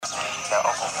Now,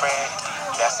 Uncle Fred,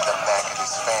 that's the Mac of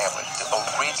his family, the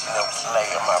original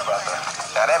player, my brother.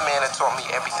 Now, that man had taught me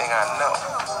everything I know.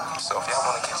 So if y'all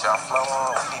want to get y'all flow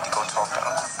on, we need to go talk to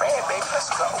Uncle Fred, baby.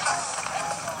 Let's go.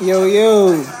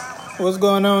 Yo, what's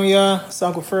going on, y'all? It's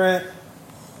Uncle Fred.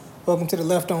 Welcome to the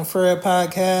Left on Fred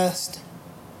podcast.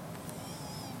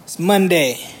 It's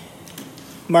Monday,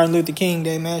 Martin Luther King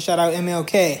Day, man. Shout out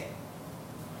MLK.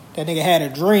 That nigga had a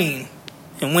dream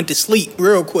and went to sleep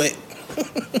real quick.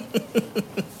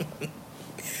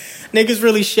 Niggas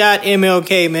really shot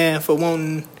MLK, man, for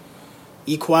wanting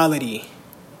equality.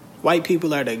 White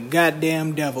people are the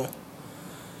goddamn devil.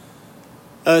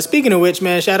 Speaking of which,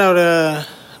 man, shout out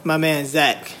my man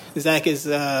Zach. Zach is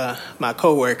my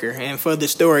coworker, and for the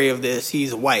story of this,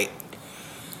 he's white.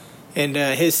 And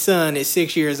his son is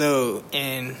 6 years old,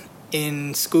 and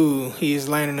in school, he's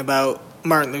learning about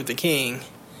Martin Luther King.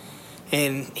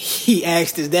 And he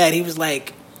asked his dad, he was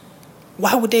like,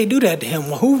 why would they do that to him?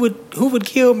 Who would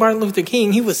kill Martin Luther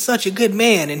King? He was such a good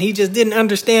man, and he just didn't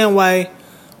understand why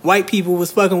white people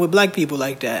was fucking with black people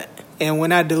like that. And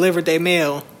when I delivered their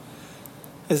mail,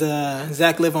 as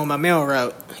Zach lived on my mail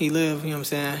route, he lived, you know what I'm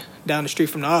saying, down the street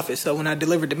from the office. So when I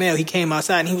delivered the mail, he came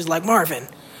outside and he was like, Marvin,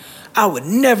 I would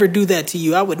never do that to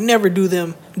you. I would never do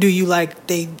you like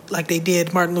they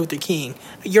did Martin Luther King.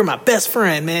 You're my best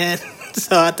friend, man.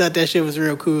 So I thought that shit was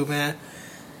real cool, man.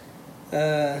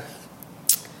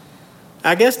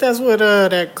 I guess that's what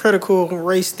that critical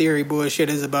race theory bullshit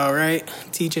is about, right?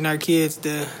 Teaching our kids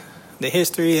the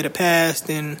history of the past,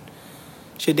 and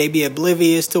should they be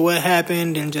oblivious to what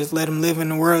happened and just let them live in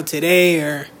the world today,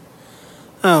 or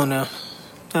I don't know.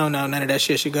 None of that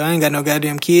shit should go. I ain't got no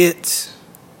goddamn kids,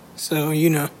 so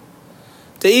to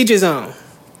each his own.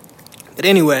 But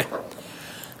anyway,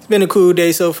 it's been a cool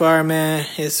day so far, man.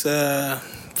 It's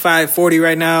 5:40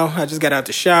 right now. I just got out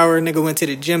the shower. Nigga went to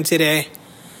the gym today.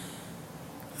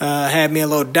 Had me a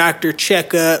little doctor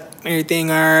checkup.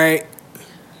 Everything all right.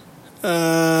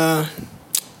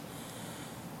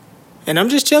 And I'm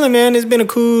just chilling, man. It's been a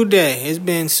cool day. It's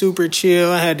been super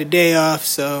chill. I had the day off,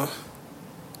 so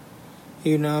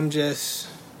I'm just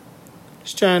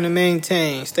trying to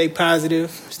maintain, stay positive,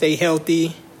 stay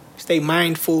healthy, stay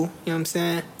mindful. You know what I'm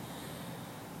saying?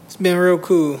 It's been real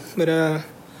cool. But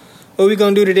what we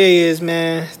gonna do today is,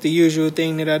 man, it's the usual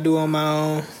thing that I do on my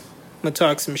own. I'm gonna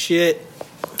talk some shit.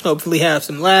 Hopefully have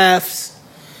some laughs.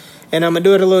 And I'm going to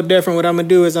do it a little different. What I'm going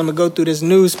to do is I'm going to go through this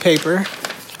newspaper.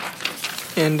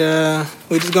 And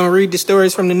we're just going to read the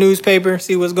stories from the newspaper,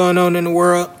 see what's going on in the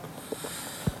world.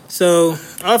 So,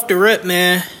 off the rip,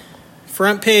 man.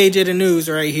 Front page of the news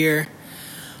right here.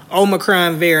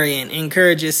 Omicron variant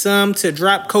encourages some to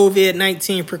drop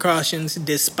COVID-19 precautions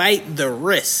despite the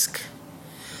risk.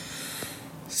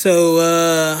 So,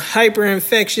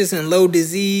 hyperinfectious and low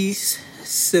disease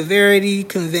severity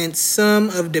convinced some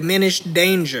of diminished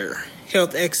danger.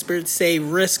 Health experts say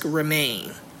risk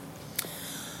remain.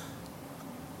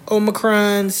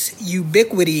 Omicron's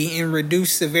ubiquity and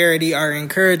reduced severity are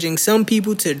encouraging some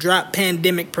people to drop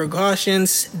pandemic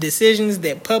precautions, decisions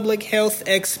that public health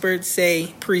experts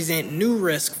say present new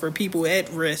risk for people at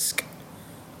risk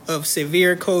of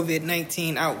severe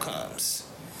COVID-19 outcomes.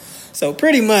 So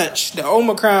pretty much, the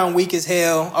Omicron weak as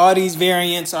hell. All these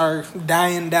variants are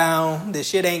dying down. The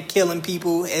shit ain't killing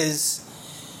people as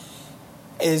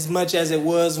much as it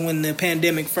was when the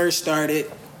pandemic first started.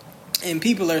 And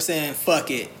people are saying, fuck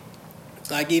it.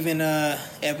 Like even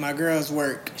at my girl's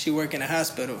work, she work in a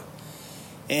hospital.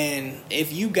 And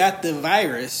if you got the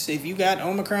virus, if you got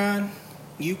Omicron,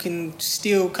 you can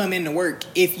still come into work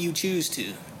if you choose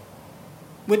to.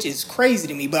 Which is crazy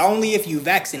to me, but only if you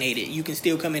vaccinated, you can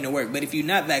still come into work. But if you're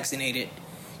not vaccinated,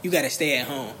 you gotta stay at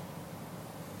home.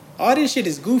 All this shit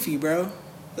is goofy, bro.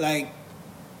 Like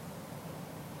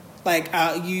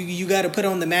you gotta put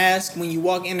on the mask when you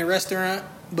walk in the restaurant,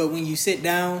 but when you sit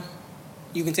down,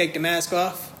 you can take the mask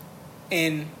off,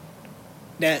 and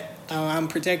that I'm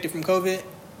protected from COVID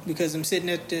because I'm sitting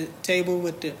at the table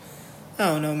with the, I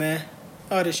don't know, man.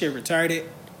 All this shit retarded.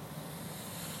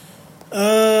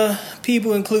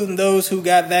 People, including those who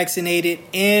got vaccinated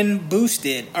and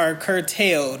boosted, are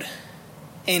curtailed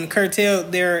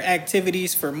their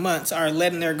activities for months, are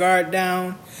letting their guard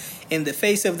down in the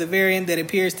face of the variant that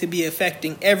appears to be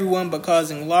affecting everyone but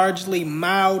causing largely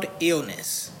mild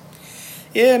illness.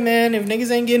 Yeah, man, if niggas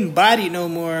ain't getting bodied no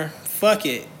more, fuck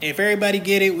it. If everybody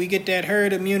get it, we get that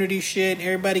herd immunity shit,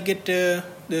 everybody get the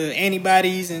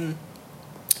antibodies, and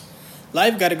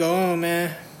life gotta go on,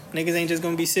 man. Niggas ain't just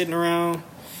gonna be sitting around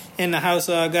in the house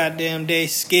all goddamn day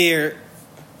scared.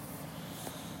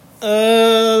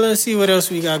 Let's see what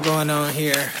else we got going on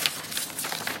here.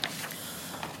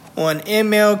 On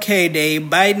MLK Day,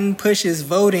 Biden pushes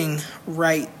voting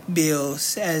right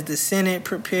bills as the Senate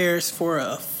prepares for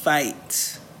a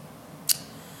fight.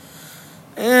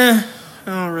 I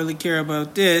don't really care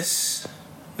about this.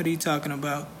 What are you talking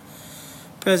about?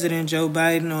 President Joe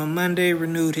Biden on Monday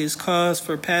renewed his calls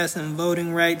for passing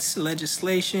voting rights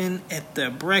legislation at the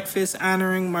breakfast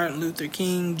honoring Martin Luther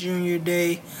King Jr.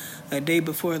 Day, a day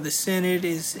before the Senate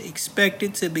is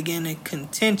expected to begin a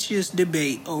contentious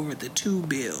debate over the two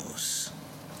bills.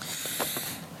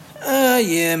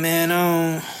 Yeah, man,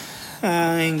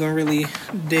 I ain't gonna really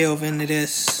delve into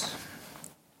this,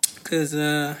 because,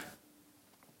 I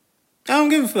don't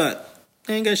give a fuck.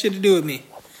 It ain't got shit to do with me.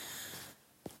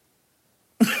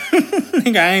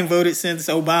 Nigga, I ain't voted since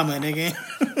Obama, nigga.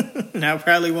 And I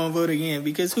probably won't vote again,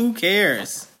 because who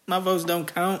cares? My votes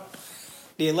don't count.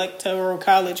 The Electoral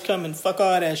College come and fuck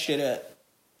all that shit up.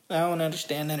 I don't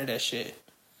understand none of that shit.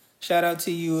 Shout out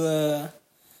to you,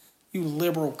 you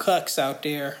liberal cucks out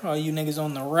there. All you niggas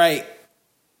on the right.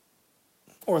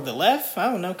 Or the left. I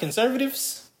don't know.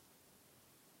 Conservatives.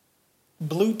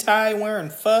 Blue tie wearing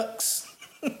fucks.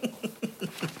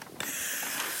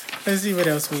 Let's see what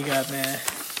else we got, man.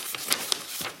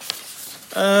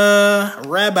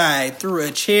 Rabbi threw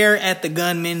a chair at the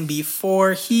gunman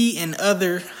before he and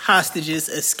other hostages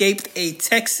escaped a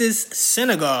Texas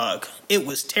synagogue. It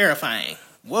was terrifying.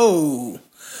 Whoa.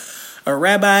 A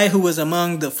rabbi who was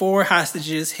among the 4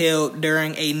 hostages held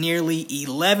during a nearly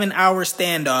 11-hour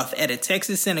standoff at a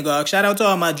Texas synagogue. Shout out to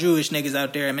all my Jewish niggas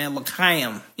out there, man.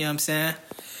 L'chaim, you know what I'm saying?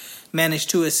 Managed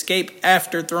to escape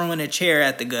after throwing a chair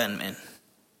at the gunman.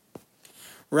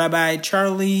 Rabbi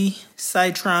Charlie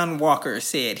Citron Walker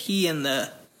said he and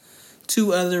the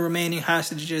 2 other remaining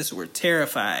hostages were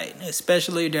terrified,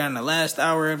 especially during the last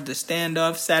hour of the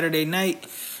standoff Saturday night,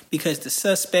 because the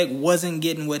suspect wasn't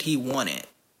getting what he wanted.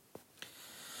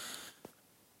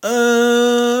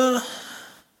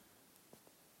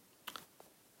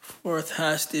 Fourth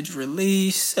hostage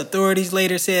release. Authorities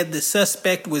later said the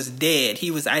suspect was dead. He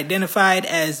was identified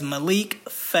as Malik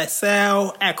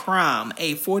Faisal Akram,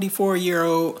 a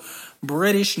 44-year-old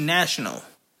British national.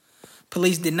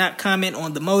 Police did not comment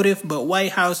on the motive, but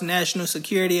White House National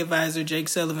Security Advisor Jake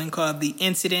Sullivan called the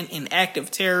incident an act of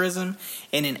terrorism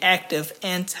and an act of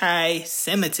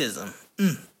anti-Semitism.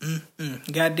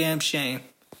 Goddamn shame.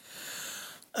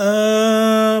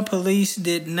 Police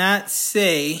did not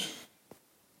say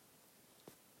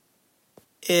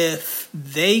if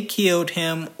they killed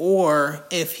him or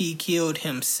if he killed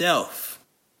himself.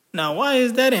 Now, why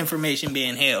is that information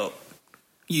being held?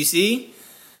 You see?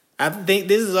 I think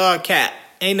this is all cap.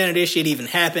 Ain't none of this shit even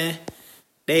happen.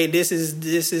 This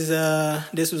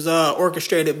was all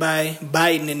orchestrated by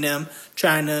Biden and them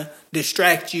trying to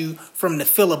distract you from the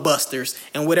filibusters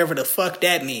and whatever the fuck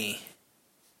that mean.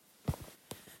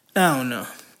 I don't know.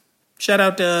 Shout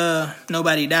out to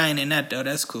nobody dying in that though.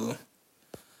 That's cool.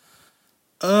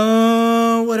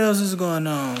 What else is going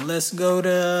on? Let's go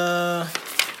to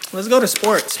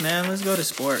sports, man. Let's go to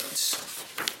sports.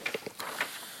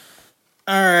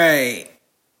 All right.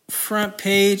 Front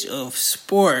page of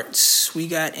sports. We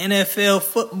got NFL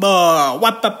football.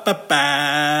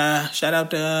 Shout out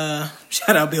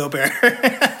Bill Bear.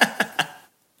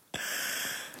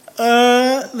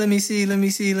 Let me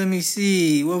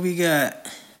see. What we got?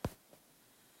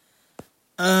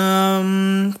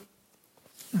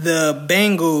 The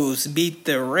Bengals beat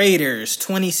the Raiders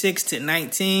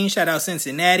 26-19. Shout out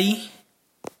Cincinnati.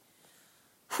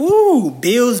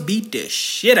 Bills beat the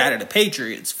shit out of the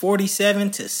Patriots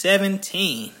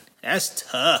 47-17.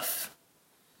 That's tough.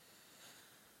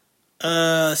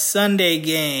 Sunday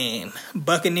game.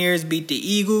 Buccaneers beat the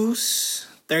Eagles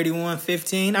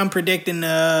 31-15. I'm predicting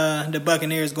the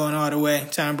Buccaneers going all the way.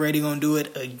 Tom Brady gonna do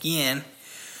it again.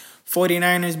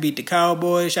 49ers beat the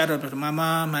Cowboys. Shout out to my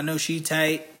mom. I know she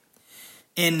tight.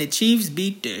 And the Chiefs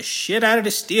beat the shit out of the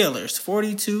Steelers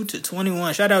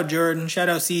 42-21. Shout out Jordan. Shout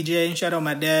out CJ. Shout out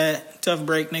my dad. Tough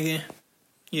break, nigga.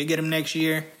 You'll get him next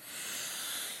year.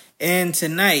 And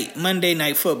tonight, Monday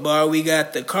Night Football, we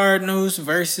got the Cardinals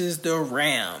versus the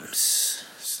Rams.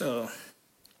 So,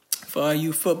 for all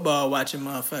you football watching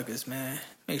motherfuckers, man,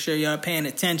 make sure y'all paying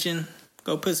attention.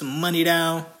 Go put some money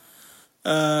down.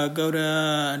 Go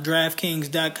to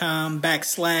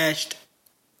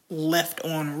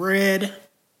DraftKings.com/left-on-red.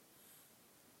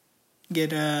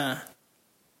 Get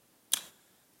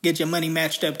your money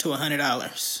matched up to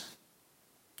 $100.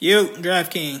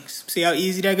 DraftKings. See how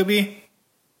easy that could be?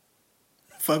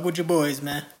 Fuck with your boys,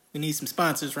 man. We need some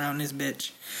sponsors around this bitch.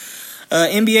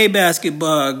 NBA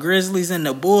basketball. Grizzlies and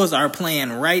the Bulls are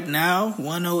playing right now.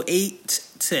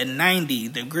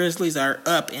 108-90. The Grizzlies are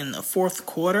up in the fourth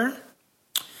quarter.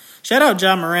 Shout out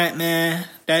John Morant, man.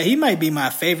 That he might be my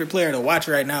favorite player to watch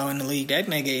right now in the league. That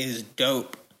nigga is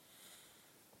dope.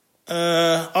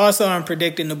 Also, I'm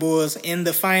predicting the Bulls in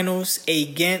the finals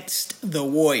against the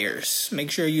Warriors.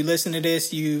 Make sure you listen to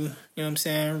this. You know what I'm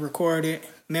saying? Record it,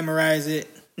 memorize it,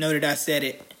 know that I said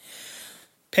it.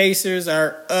 Pacers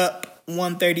are up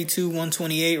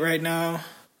 132-128 right now.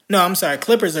 No, I'm sorry.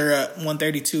 Clippers are up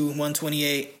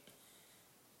 132-128.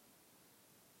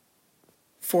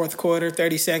 Fourth quarter,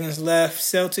 30 seconds left.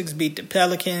 Celtics beat the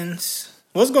Pelicans.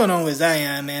 What's going on with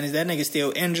Zion, man? Is that nigga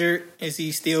still injured? Is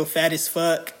he still fat as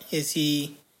fuck? Is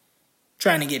he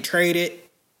trying to get traded?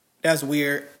 That's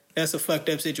weird. That's a fucked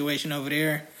up situation over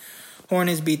there.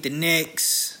 Hornets beat the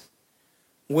Knicks.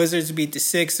 Wizards beat the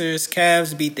Sixers.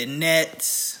 Cavs beat the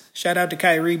Nets. Shout out to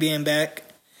Kyrie being back.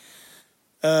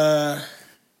 Shout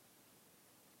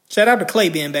out to Clay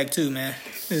being back too, man.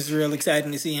 It's real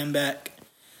exciting to see him back.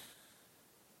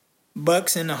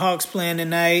 Bucks and the Hawks playing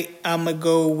tonight. I'm gonna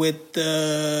go with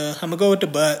the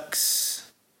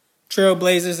Bucks.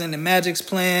 Trailblazers and the Magic's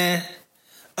playing.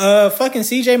 Fucking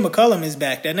CJ McCollum is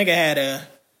back. That nigga had a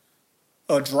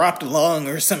dropped lung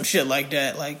or some shit like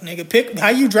that. Like, nigga, how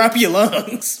you drop your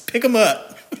lungs? Pick them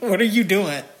up. What are you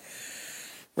doing?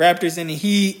 Raptors and the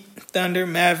Heat, Thunder,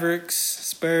 Mavericks,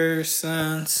 Spurs,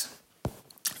 Suns,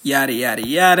 yada yada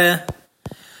yada.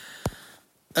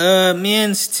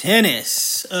 Men's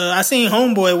tennis. I seen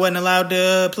Homeboy wasn't allowed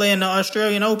to play in the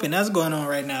Australian Open. That's going on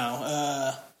right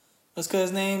now. What's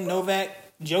his name? Novak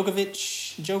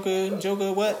Djokovic?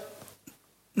 Joker what?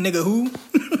 Nigga who?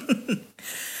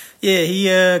 Yeah, he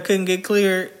couldn't get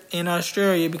cleared in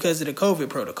Australia because of the COVID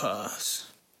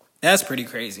protocols. That's pretty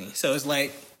crazy. So it's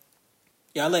like,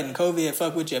 y'all letting COVID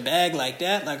fuck with your bag like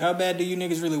that? Like, how bad do you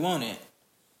niggas really want it?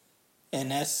 And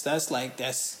that's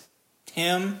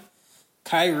him,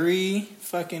 Kyrie,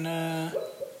 fucking,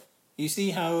 you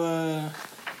see how,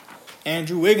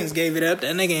 Andrew Wiggins gave it up.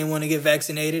 That nigga ain't want to get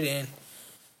vaccinated, and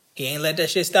he ain't let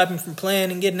that shit stop him from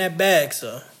playing and getting that bag,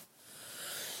 so.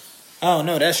 I don't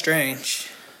know, that's strange.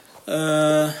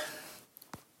 I'm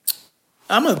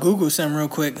going to Google something real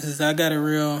quick, because I got a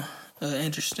real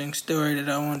interesting story that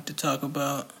I wanted to talk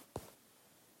about.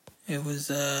 It was,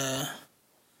 a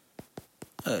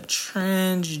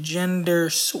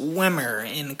transgender swimmer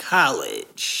in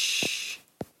college.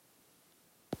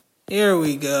 Here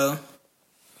we go.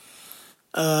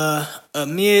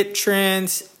 Amid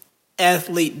trans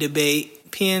athlete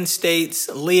debate, Penn State's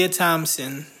Leah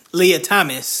Thomas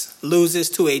loses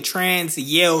to a trans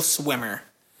Yale swimmer.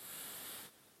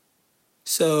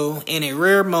 So, in a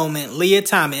rare moment, Leah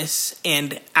Thomas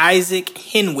and Isaac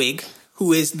Henwig,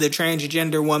 who is the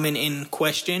transgender woman in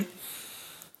question.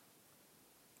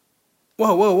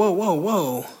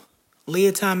 Whoa.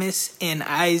 Leah Thomas and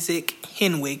Isaac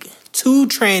Henwig, two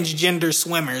transgender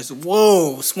swimmers,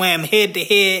 swam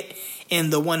head-to-head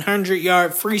in the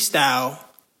 100-yard freestyle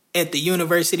at the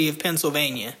University of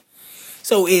Pennsylvania.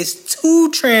 So it's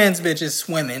two trans bitches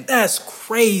swimming. That's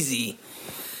crazy.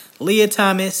 Leah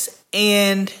Thomas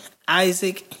and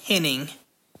Isaac Henning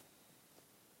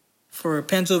for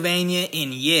Pennsylvania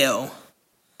and Yale.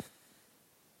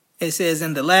 It says,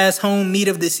 in the last home meet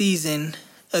of the season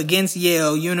against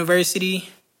Yale University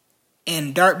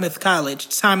and Dartmouth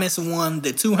College, Thomas won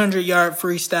the 200-yard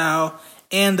freestyle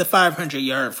and the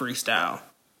 500-yard freestyle.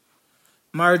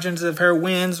 Margins of her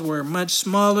wins were much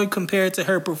smaller compared to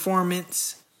her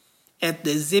performance at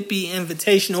the Zippy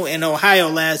Invitational in Ohio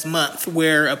last month,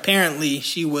 where apparently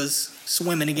she was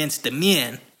swimming against the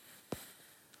men.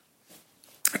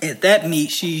 At that meet,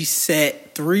 she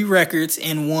set 3 records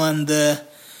and won the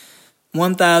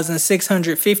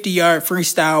 1,650-yard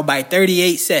freestyle by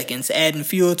 38 seconds, adding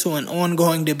fuel to an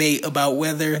ongoing debate about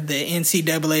whether the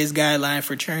NCAA's guideline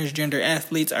for transgender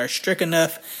athletes are strict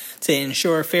enough to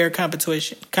ensure fair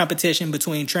competition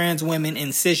between trans women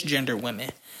and cisgender women.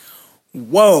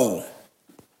 Whoa.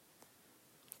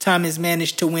 Thomas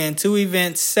managed to win 2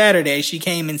 events Saturday. She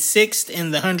came in 6th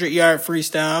in the 100-yard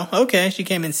freestyle. Okay, she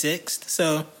came in 6th.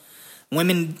 So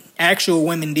actual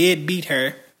women did beat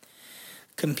her,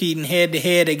 competing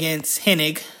head-to-head against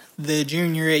Hennig, the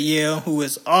junior at Yale, who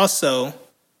is also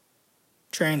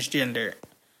transgender.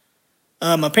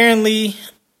 Apparently,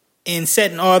 in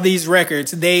setting all these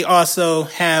records, they also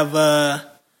have the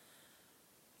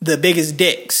biggest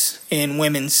dicks in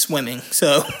women's swimming.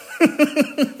 So,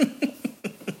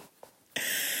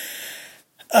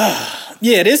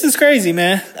 yeah, this is crazy,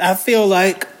 man. I feel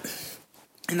like,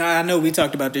 and I know we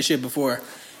talked about this shit before,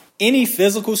 any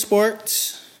physical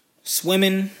sports,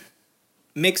 swimming,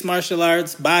 mixed martial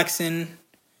arts, boxing,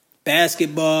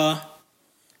 basketball,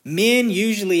 men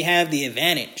usually have the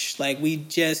advantage. Like,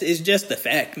 it's just the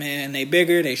fact, man. They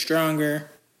bigger, they stronger,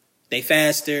 they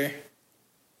faster,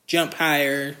 jump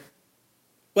higher,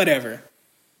 whatever.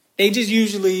 They just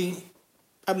usually,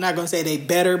 I'm not going to say they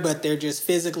better, but they're just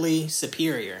physically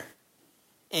superior.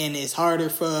 And it's harder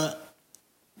for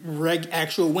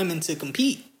actual women to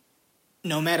compete.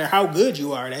 No matter how good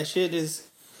you are, that shit is,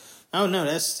 I don't know,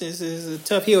 this is a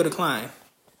tough hill to climb.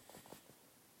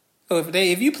 So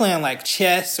if you playing like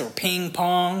chess or ping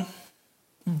pong,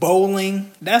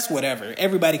 bowling, that's whatever.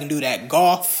 Everybody can do that.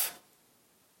 Golf.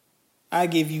 I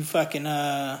give you fucking,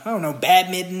 I don't know,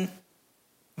 badminton,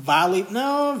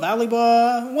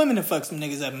 volleyball. Women to fuck some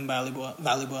niggas up in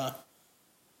volleyball.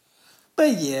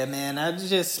 But yeah, man, I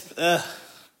just, that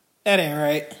ain't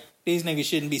right. These niggas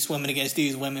shouldn't be swimming against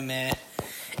these women, man.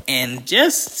 And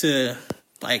just to,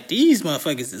 like, these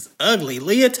motherfuckers is ugly.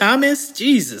 Leah Thomas,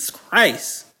 Jesus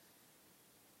Christ.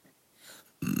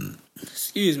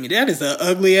 Excuse me, that is an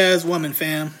ugly ass woman,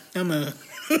 fam. I'm gonna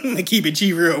keep it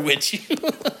G real with you.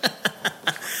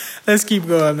 Let's keep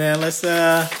going, man. Let's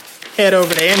head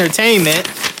over to entertainment.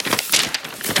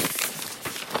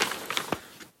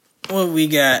 What we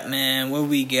got, man? What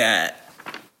we got?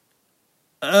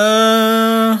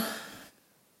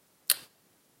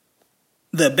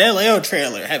 The Bel-Air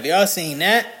trailer. Have y'all seen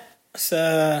that? It's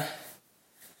a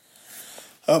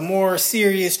more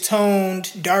serious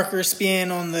toned, darker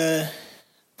spin on the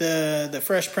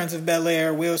Fresh Prince of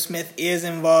Bel-Air. Will Smith is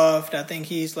involved. I think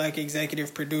he's like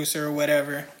executive producer or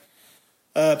whatever.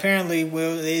 Apparently,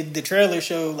 the trailer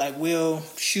showed like Will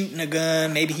shooting a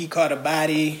gun. Maybe he caught a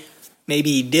body.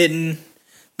 Maybe he didn't.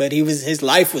 But his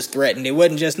life was threatened. It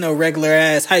wasn't just no regular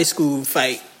ass high school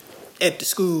fight at the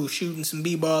school shooting some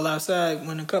b-ball outside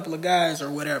when a couple of guys or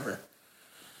whatever.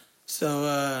 So,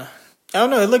 I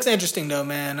don't know. It looks interesting, though,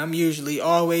 man. I'm usually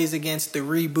always against the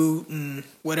reboot and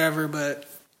whatever, but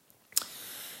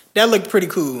that looked pretty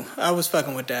cool. I was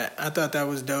fucking with that. I thought that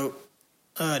was dope.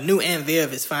 New Aunt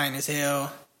Viv is fine as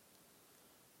hell.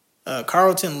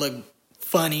 Carlton looked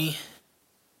funny.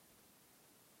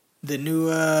 The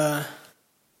new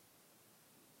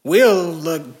Will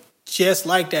looked just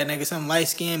like that nigga, some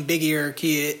light-skinned, big-ear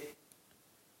kid.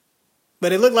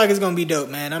 But it looked like it's going to be dope,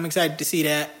 man. I'm excited to see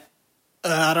that.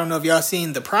 I don't know if y'all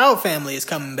seen The Proud Family is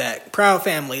coming back. Proud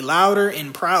Family, Louder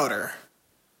and Prouder.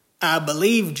 I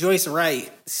believe Joyce Rice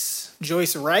is,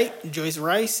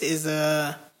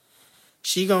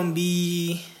 she going to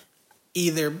be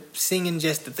either singing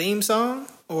just the theme song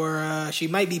or she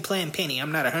might be playing Penny.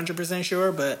 I'm not 100%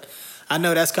 sure, but I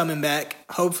know that's coming back.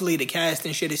 Hopefully the cast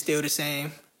and shit is still the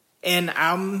same. And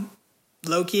I'm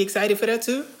low-key excited for that,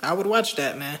 too. I would watch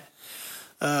that, man.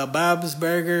 Bob's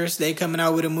Burgers, they coming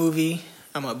out with a movie.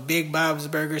 I'm a big Bob's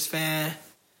Burgers fan.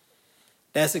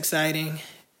 That's exciting.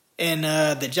 And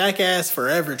the Jackass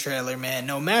Forever trailer, man,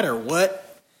 no matter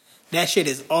what, that shit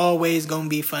is always going to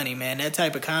be funny, man. That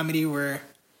type of comedy where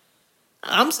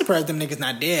I'm surprised them niggas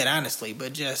not dead, honestly,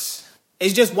 but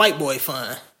it's just white boy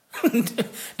fun.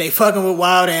 They fucking with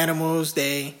wild animals.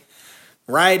 They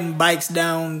riding bikes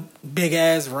down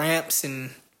big-ass ramps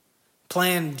and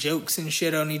playing jokes and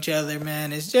shit on each other,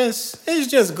 man. It's just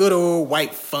good old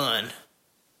white fun.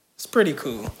 It's pretty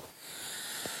cool.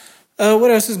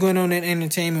 What else is going on in the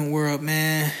entertainment world,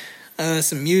 man?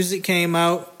 Some music came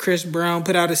out. Chris Brown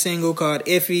put out a single called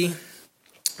Iffy.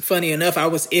 Funny enough, I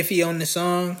was iffy on the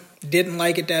song. Didn't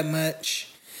like it that much.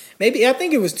 I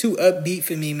think it was too upbeat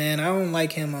for me, man. I don't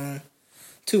like him on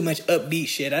too much upbeat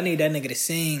shit. I need that nigga to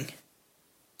sing.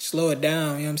 Slow it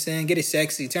down, you know what I'm saying? Get it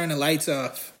sexy. Turn the lights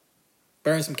off.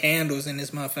 Burn some candles in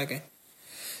this motherfucker.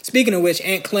 Speaking of which,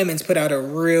 Ant Clemens put out a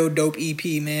real dope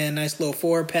EP, man. Nice little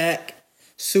 4-pack.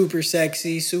 Super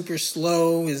sexy, super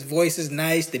slow. His voice is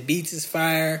nice. The beats is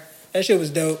fire. That shit was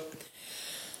dope.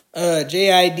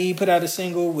 JID put out a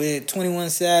single with 21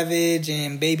 Savage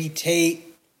and Baby Tate.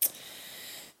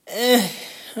 I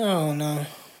don't know.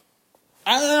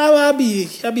 I'll be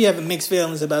having mixed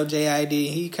feelings about JID.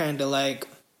 He kind of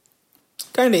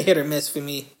hit or miss for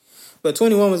me. But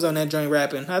 21 was on that joint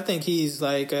rapping. I think he's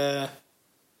like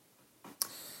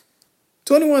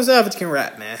 21 Savage can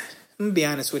rap, man. I'm gonna be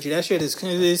honest with you. That shit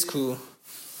is cool.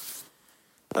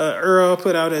 Earl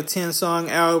put out a 10-song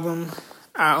album.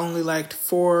 I only liked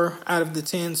 4 out of the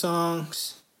 10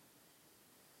 songs.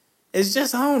 It's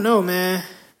just, I don't know, man.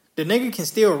 The nigga can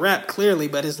still rap clearly,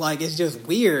 but it's just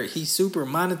weird. He's super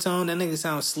monotone. That nigga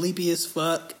sounds sleepy as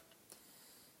fuck.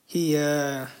 He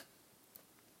don't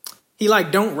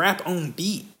rap on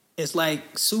beat. It's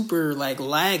super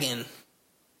lagging.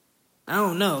 I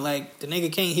don't know, the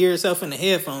nigga can't hear himself in the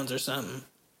headphones or something.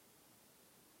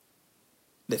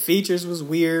 The features was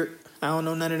weird. I don't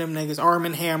know none of them niggas. Arm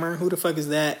and Hammer. Who the fuck is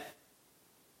that?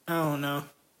 I don't know.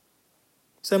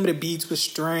 Some of the beats was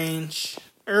strange.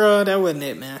 Earl, that wasn't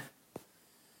it, man.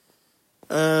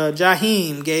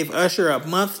 Jaheim gave Usher a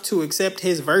month to accept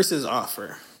his verses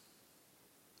offer.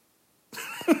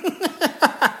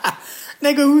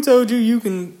 Nigga, who told you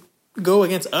can go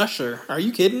against Usher? Are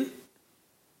you kidding?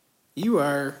 You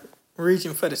are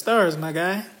reaching for the stars, my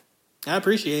guy. I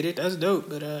appreciate it. That's dope.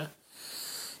 But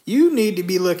you need to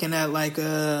be looking at like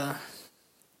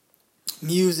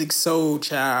Music Soul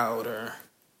Child or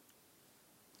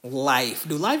Life.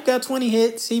 Do Life got 20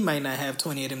 hits? He might not have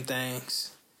 20 of them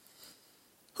things.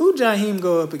 Who Jaheim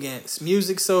go up against?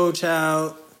 Music Soul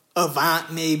Child,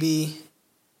 Avant maybe.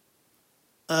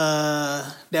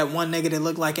 That one nigga that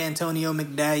looked like Antonio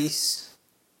McDice.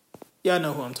 Y'all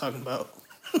know who I'm talking about.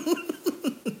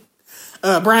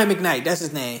 Brian McKnight, that's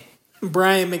his name.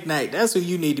 Brian McKnight, that's who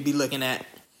you need to be looking at.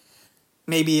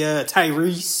 Maybe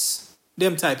Tyrese.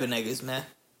 Them type of niggas, man.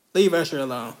 Leave Usher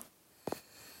alone.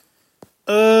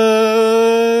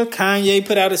 Kanye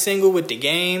put out a single with The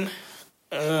Game.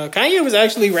 Kanye was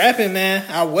actually rapping, man.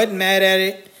 I wasn't mad at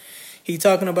it. He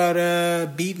talking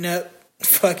about beating up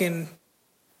fucking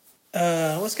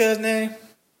what's guy's name?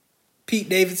 Pete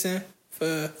Davidson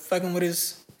for fucking with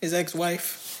his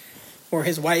ex-wife or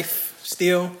his wife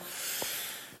still.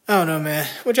 I don't know, man.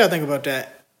 What y'all think about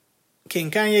that?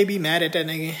 Can Kanye be mad at that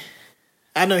nigga?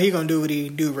 I know he gonna do what he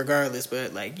do regardless,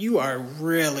 but like you are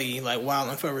really like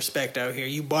wilding for respect out here.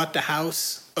 You bought the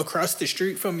house across the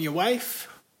street from your wife,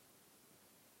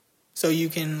 so you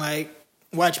can like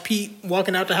watch Pete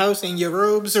walking out the house in your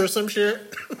robes or some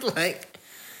shit. Like,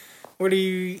 what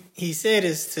he said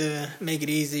is to make it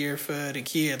easier for the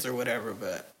kids or whatever,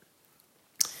 but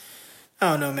I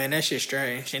don't know, man. That shit's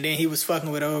strange. And then he was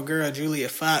fucking with old girl Julia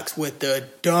Fox with the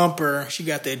dumper. She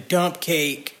got the dump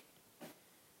cake.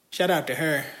 Shout out to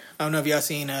her. I don't know if y'all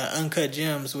seen Uncut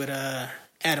Gems with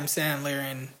Adam Sandler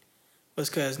and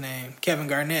what's his name? Kevin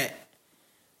Garnett.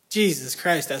 Jesus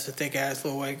Christ, that's a thick ass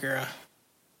little white girl.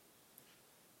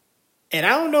 And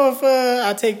I don't know if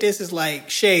I take this as like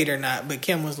shade or not, but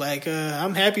Kim was like,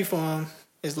 I'm happy for him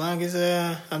as long as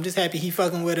I'm just happy he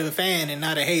fucking with a fan and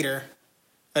not a hater.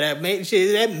 But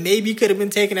that maybe could have been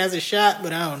taken as a shot,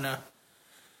 but I don't know.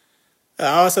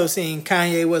 I also seen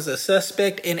Kanye was a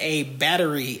suspect in a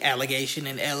battery allegation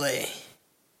in L.A.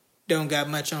 Don't got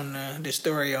much on the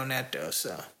story on that, though,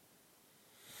 so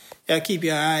y'all keep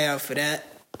your eye out for that.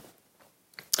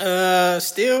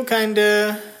 Still kind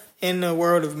of in the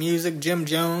world of music, Jim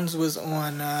Jones was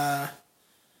on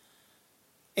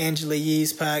Angela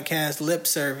Yee's podcast, Lip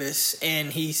Service,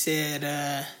 and he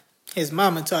said his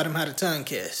mama taught him how to tongue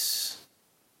kiss.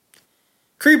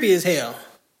 Creepy as hell.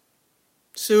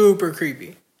 Super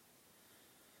creepy.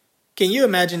 Can you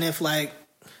imagine if, like,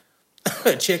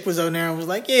 a chick was on there and was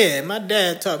like, yeah, my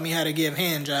dad taught me how to give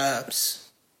hand jobs.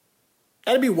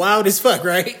 That'd be wild as fuck,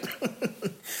 right?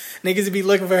 Niggas would be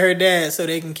looking for her dad so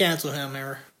they can cancel him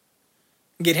or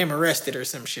get him arrested or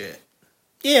some shit.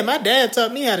 Yeah, my dad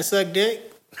taught me how to suck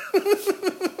dick.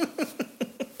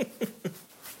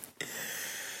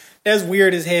 That's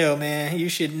weird as hell, man. You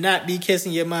should not be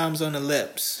kissing your moms on the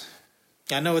lips.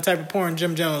 I know what type of porn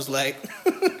Jim Jones like.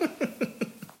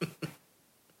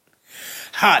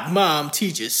 Hot mom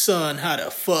teaches son how to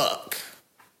fuck.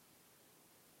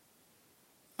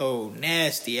 Oh,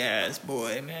 nasty ass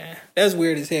boy, man. That's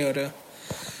weird as hell, though.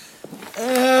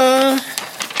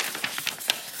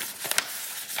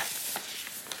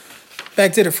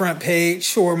 Back to the front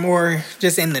page, or more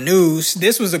just in the news.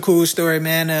 This was a cool story,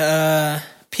 man.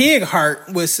 Pig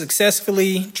heart was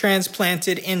successfully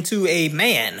transplanted into a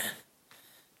man.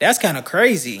 That's kind of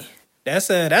crazy. That's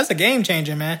a game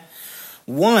changer, man.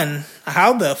 One,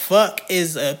 how the fuck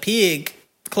is a pig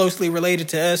closely related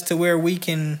to us to where we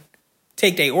can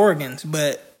take their organs?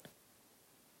 But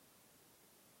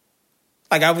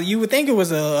like you would think it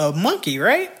was a monkey,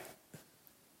 right?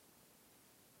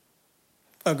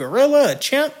 A gorilla, a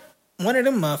chimp, one of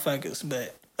them motherfuckers.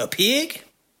 But a pig?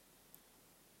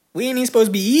 We ain't even supposed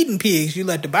to be eating pigs. You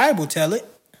let the Bible tell it.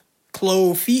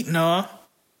 Clove feet and all.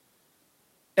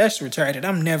 That's retarded.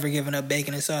 I'm never giving up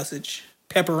bacon and sausage.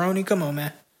 Pepperoni, come on,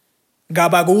 man.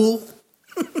 Gabagool.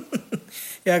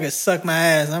 Y'all can suck my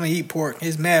ass. I'm gonna eat pork.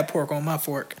 It's mad pork on my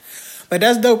fork. But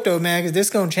that's dope, though, man, because this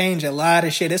gonna change a lot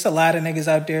of shit. There's a lot of niggas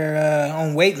out there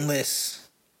on waiting lists,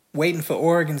 waiting for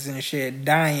organs and shit,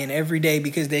 dying every day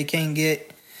because they can't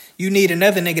get... You need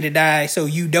another nigga to die so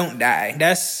you don't die.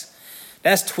 That's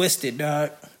twisted,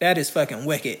 dog. That is fucking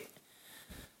wicked.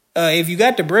 If you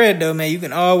got the bread, though, man, you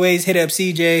can always hit up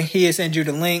CJ. He'll send you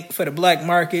the link for the black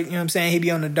market. You know what I'm saying? He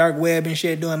be on the dark web and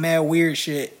shit doing mad weird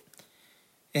shit.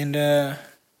 And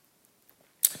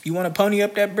if you want to pony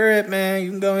up that bread, man, you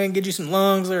can go ahead and get you some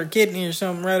lungs or a kidney or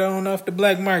something right on off the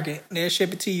black market. They'll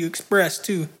ship it to you express,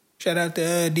 too. Shout out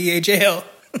to DHL.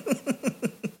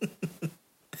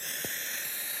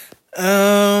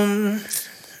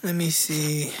 Let me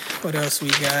see what else we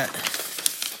got.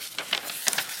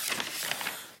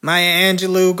 Maya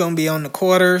Angelou gonna be on the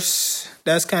quarters.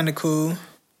 That's kind of cool.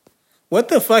 What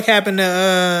the fuck happened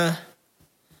to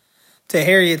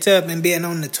Harriet Tubman being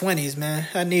on the 20s, man?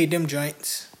 I need them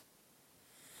joints.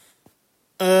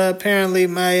 Apparently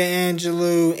Maya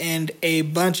Angelou and a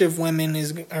bunch of women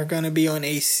are gonna be on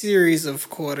a series of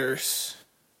quarters.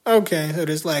 Okay, so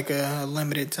there's like a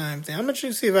limited time thing. I'm gonna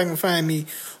see if I can find me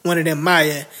one of them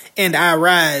Maya and I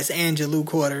Rise Angelou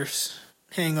quarters.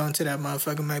 Hang on to that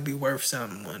motherfucker, might be worth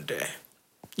something one day.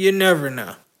 You never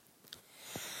know.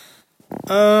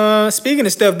 Speaking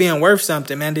of stuff being worth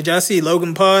something, man, did y'all see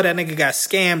Logan Paul? That nigga got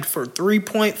scammed for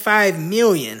 $3.5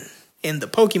 million in the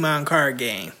Pokemon card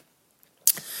game.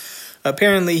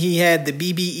 Apparently he had the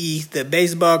BBE, the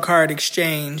baseball card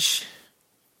exchange.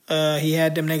 He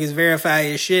had them niggas verify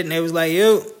his shit, and they was like,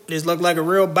 yo, this look like a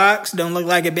real box, don't look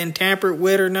like it been tampered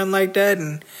with or nothing like that,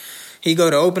 and he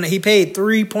go to open it. He paid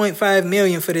 $3.5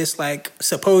 million for this, like,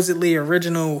 supposedly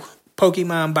original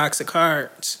Pokemon box of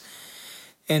cards.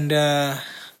 And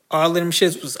all of them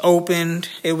shits was opened.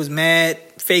 It was mad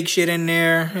fake shit in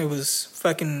there. It was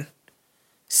fucking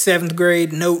 7th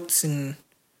grade notes and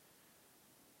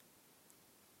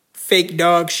fake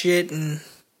dog shit, and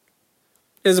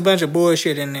there's a bunch of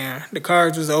bullshit in there. The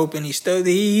cards was open. He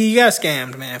got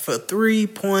scammed, man, for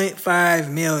 $3.5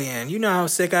 million. You know how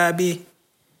sick I'd be.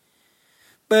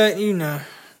 But, you know,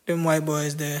 them white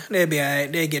boys, they'll be all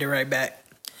right. They'll get it right back.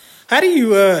 How do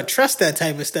you trust that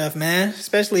type of stuff, man?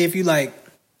 Especially if you, like,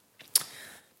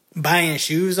 buying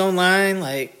shoes online.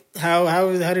 Like, how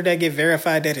did that get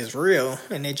verified that it's real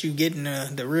and that you getting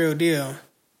the real deal?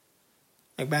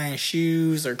 Like buying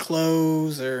shoes or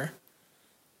clothes or,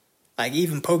 like,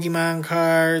 even Pokemon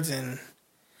cards. And,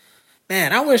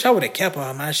 man, I wish I would have kept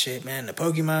all my shit, man. The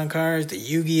Pokemon cards, the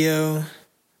Yu-Gi-Oh!,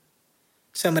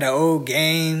 some of the old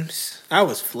games. I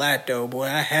was flat, though, boy.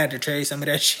 I had to trade some of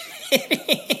that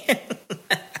shit.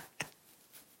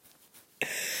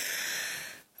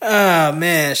 Oh,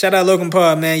 man. Shout out Logan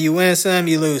Paul, man. You win some,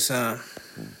 you lose some.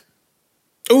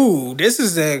 Ooh, this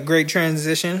is a great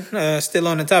transition. Still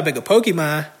on the topic of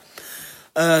Pokemon.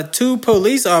 2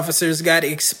 police officers got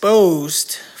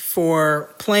exposed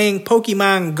for playing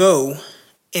Pokemon Go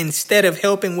instead of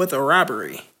helping with a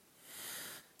robbery.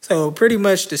 So pretty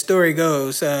much the story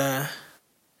goes,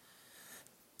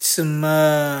 some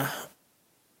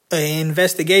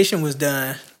investigation was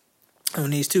done on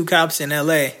these 2 cops in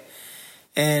LA.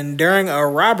 And during a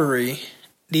robbery,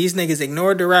 these niggas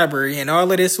ignored the robbery, and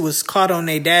all of this was caught on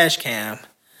their dash cam.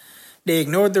 They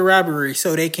ignored the robbery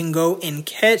so they can go and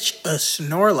catch a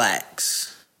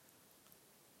Snorlax.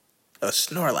 A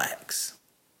Snorlax.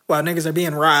 While niggas are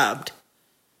being robbed.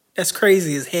 That's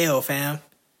crazy as hell, fam.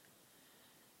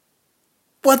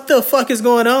 What the fuck is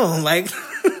going on? Like,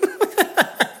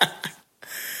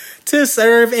 to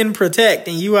serve and protect,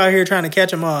 and you out here trying to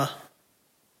catch them all.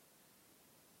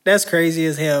 That's crazy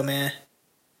as hell, man.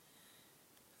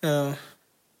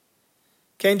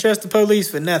 Can't trust the police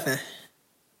for nothing.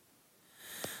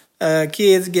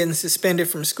 Kids getting suspended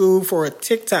from school for a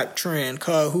TikTok trend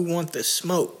called Who Want the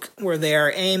Smoke, where they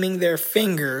are aiming their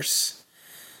fingers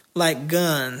like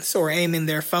guns or aiming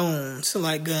their phones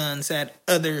like guns at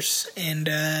others. And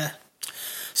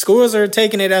schools are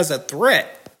taking it as a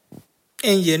threat.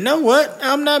 And you know what?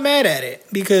 I'm not mad at it.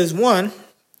 Because, one,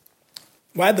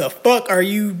 why the fuck are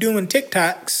you doing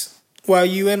TikToks while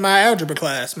you in my algebra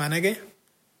class, my nigga?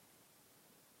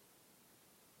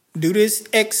 Do this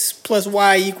X plus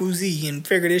Y equals Z and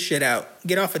figure this shit out.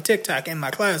 Get off of TikTok in my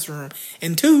classroom.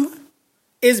 And 2,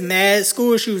 it's mad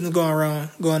school shootings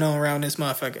going on around this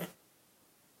motherfucker.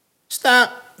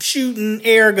 Stop shooting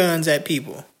air guns at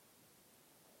people.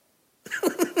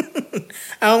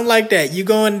 I don't like that. You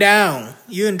going down.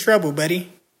 You in trouble,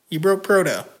 buddy. You broke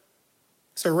proto.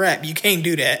 It's a wrap. You can't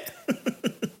do that.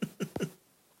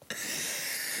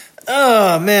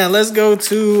 Oh, man. Let's go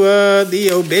to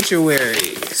the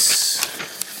obituaries.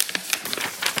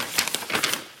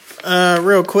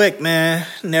 Real quick, man.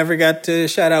 Never got to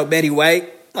shout out Betty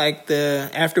White. Like,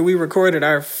 after we recorded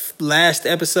our last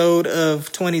episode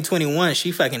of 2021,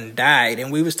 she fucking died,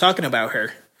 and we was talking about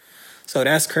her. So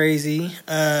that's crazy.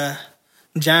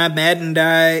 John Madden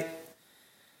died.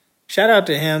 Shout out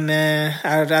to him, man.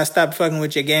 I stopped fucking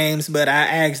with your games, but I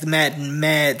asked Madden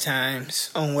mad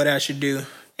times on what I should do,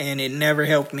 and it never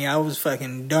helped me. I was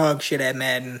fucking dog shit at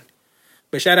Madden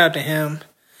But shout out to him.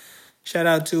 Shout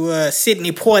out to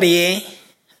Sidney Poitier.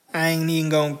 I ain't even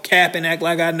gonna cap and act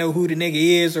like I know who the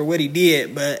nigga is or what he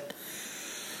did, but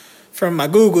from my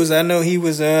Googles, I know he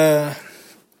was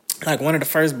like one of the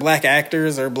first black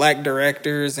actors or black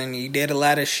directors, and he did a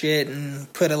lot of shit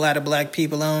and put a lot of black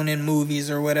people on in movies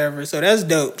or whatever. So that's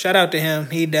dope. Shout out to him.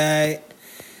 He died.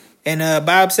 And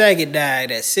Bob Saget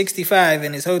died at 65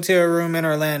 in his hotel room in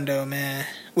Orlando, man.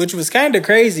 Which was kind of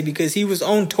crazy because he was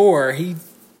on tour. He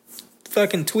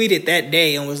fucking tweeted that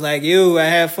day and was like, yo, I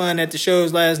had fun at the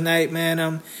shows last night, man.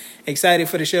 I'm excited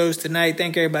for the shows tonight.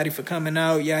 Thank everybody for coming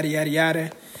out, yada, yada,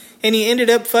 yada. And he ended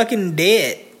up fucking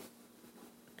dead.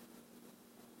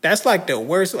 That's like the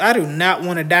worst. I do not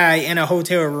want to die in a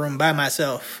hotel room by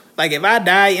myself. Like, if I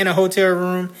die in a hotel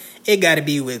room, it got to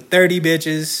be with 30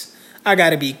 bitches. I got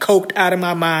to be coked out of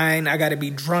my mind. I got to be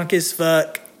drunk as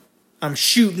fuck. I'm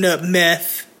shooting up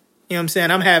meth. You know what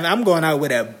I'm saying? I'm going out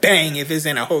with a bang if it's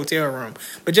in a hotel room.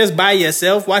 But just by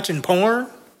yourself watching porn?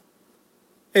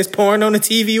 There's porn on the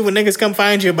TV when niggas come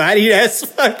find your body? That's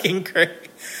fucking crazy.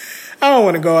 I don't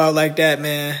want to go out like that,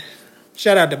 man.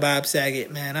 Shout out to Bob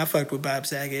Saget, man. I fucked with Bob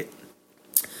Saget.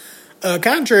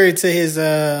 Contrary to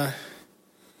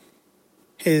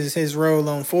his role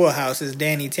on Full House as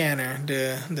Danny Tanner,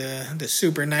 the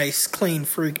super nice, clean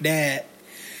freak dad,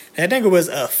 that nigga was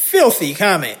a filthy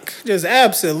comic. Just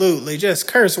absolutely, just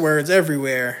curse words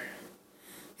everywhere.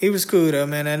 He was cool, though,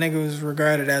 man. That nigga was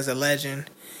regarded as a legend.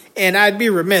 And I'd be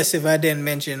remiss if I didn't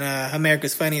mention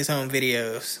America's Funniest Home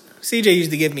Videos. CJ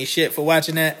used to give me shit for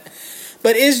watching that.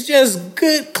 But it's just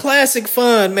good classic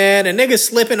fun, man. A nigga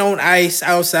slipping on ice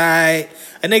outside.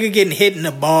 A nigga getting hit in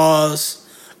the balls.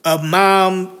 A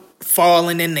mom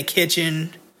falling in the kitchen. You know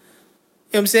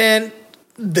what I'm saying?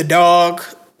 The dog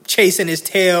chasing his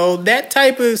tail. That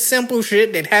type of simple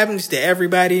shit that happens to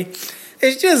everybody.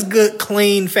 It's just good,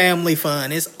 clean family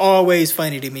fun. It's always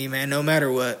funny to me, man, no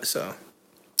matter what. So,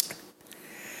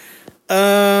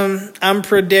 I'm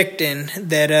predicting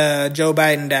that Joe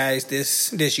Biden dies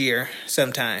this year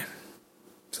sometime.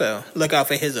 So look out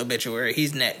for his obituary.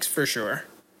 He's next for sure.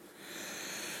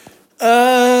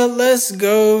 Let's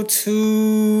go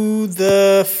to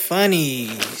the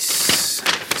funnies.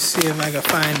 See if I can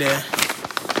find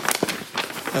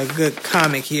a good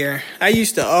comic here. I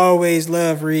used to always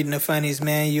love reading the funnies,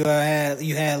 man. You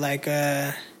had like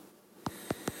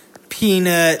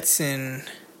Peanuts and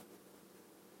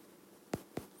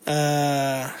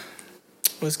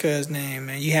what's cuz name,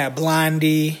 man? You had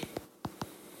Blondie.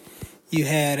 You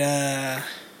had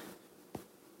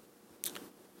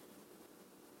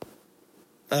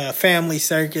Family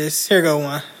Circus. Here go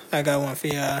one. I got one for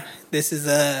y'all. This is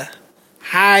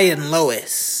High and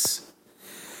Lois.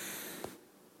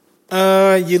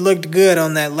 You looked good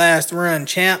on that last run,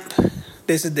 champ.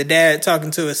 This is the dad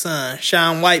talking to his son.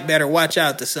 Shaun White better watch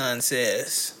out, the son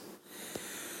says.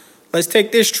 Let's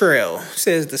take this trail,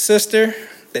 says the sister.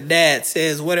 The dad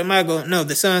says,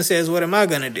 the son says, what am I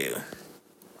going to do?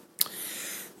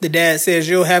 The dad says,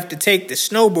 you'll have to take the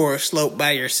snowboard slope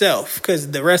by yourself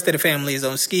because the rest of the family is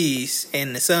on skis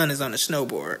and the son is on the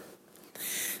snowboard.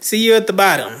 See you at the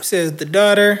bottom, says the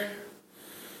daughter.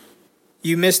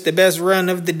 You missed the best run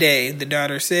of the day, the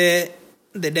daughter said.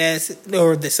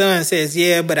 The son says,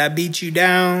 yeah, but I beat you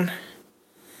down.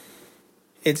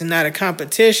 It's not a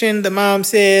competition, the mom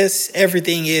says.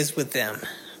 Everything is with them,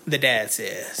 the dad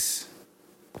says.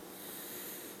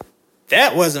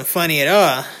 That wasn't funny at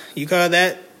all. You call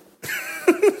that?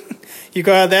 You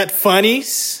call that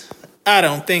funnies? I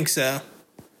don't think so.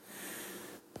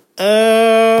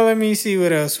 Let me see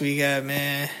what else we got,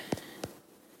 man.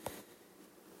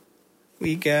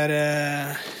 We got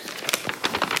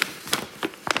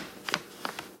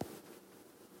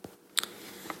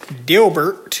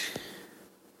Dilbert.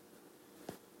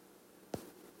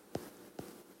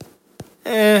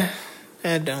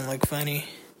 That don't look funny.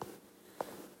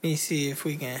 Let me see if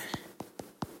we can.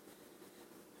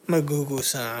 I'm gonna Google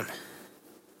some.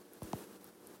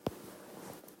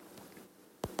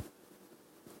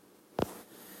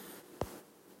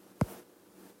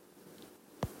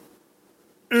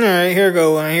 Alright, here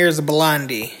go one. Here's a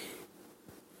Blondie.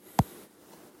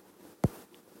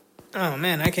 Oh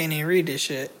man, I can't even read this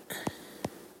shit.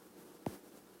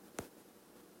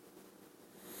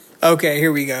 Okay,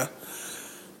 here we go.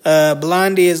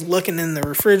 Blondie is looking in the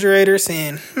refrigerator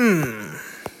saying,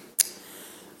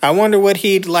 I wonder what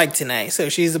he'd like tonight. So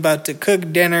she's about to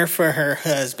cook dinner for her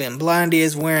husband. Blondie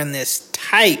is wearing this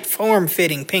tight,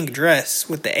 form-fitting pink dress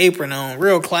with the apron on.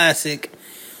 Real classic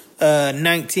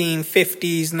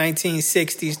 1950s,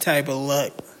 1960s type of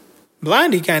look.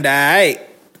 Blondie kind of aight.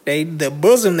 The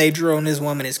bosom they drew on this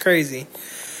woman is crazy.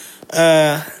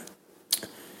 You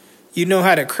know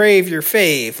how to crave your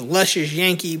fave. Luscious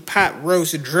Yankee pot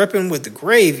roast dripping with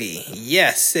gravy.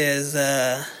 Yes, says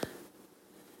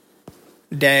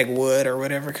Dagwood or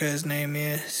whatever his name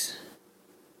is.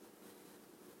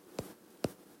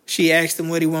 She asked him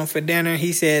what he want for dinner.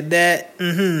 He said that.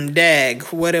 Dag.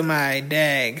 What am I?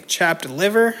 Dag. Chopped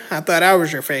liver? I thought I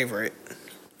was your favorite.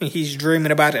 And he's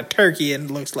dreaming about a turkey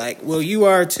and looks like, well, you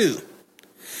are too.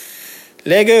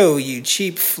 Lego, you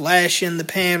cheap flash in the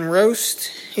pan roast.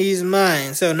 He's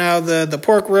mine. So now the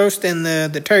pork roast and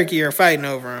the turkey are fighting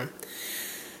over him.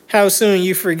 How soon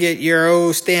you forget your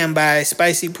old standby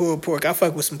spicy pulled pork? I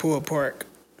fuck with some pulled pork.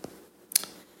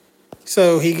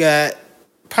 So he got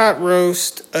pot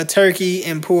roast, a turkey,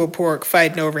 and pulled pork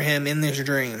fighting over him in this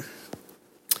dream.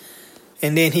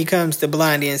 And then he comes to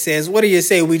Blondie and says, what do you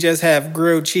say we just have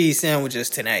grilled cheese sandwiches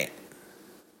tonight?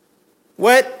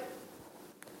 What?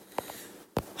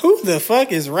 Who the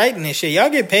fuck is writing this shit? Y'all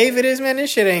get paid for this, man?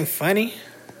 This shit ain't funny.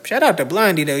 Shout out to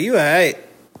Blondie, though. You alright.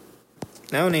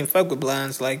 I don't even fuck with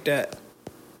blondes like that.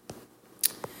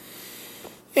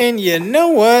 And you know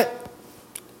what?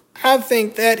 I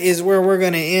think that is where we're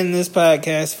going to end this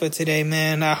podcast for today,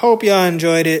 man. I hope y'all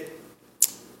enjoyed it.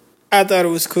 I thought it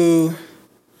was cool.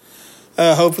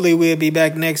 Hopefully we'll be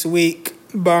back next week,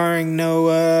 barring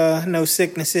no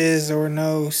sicknesses or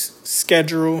no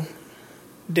schedule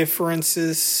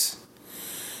differences.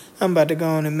 I'm about to go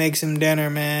on and make some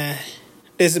dinner, man.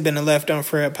 This has been the Left on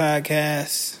Fred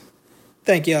podcast.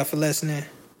 Thank y'all for listening.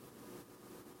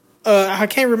 I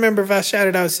can't remember if I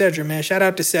shouted out Cedra, man. Shout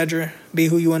out to Cedra. Be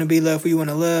who you want to be, love who you want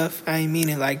to love. I ain't mean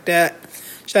it like that.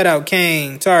 Shout out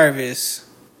Kane, Tarvis,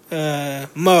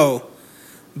 Mo,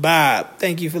 Bob.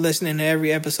 Thank you for listening to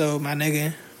every episode, my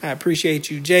nigga. I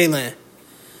appreciate you. Jalen,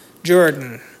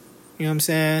 Jordan. You know what I'm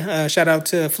saying? Shout out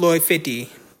to Floyd 50.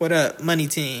 What up, Money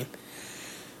Team?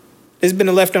 This has been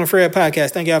the Left on Fred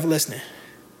podcast. Thank y'all for listening.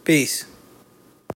 Peace.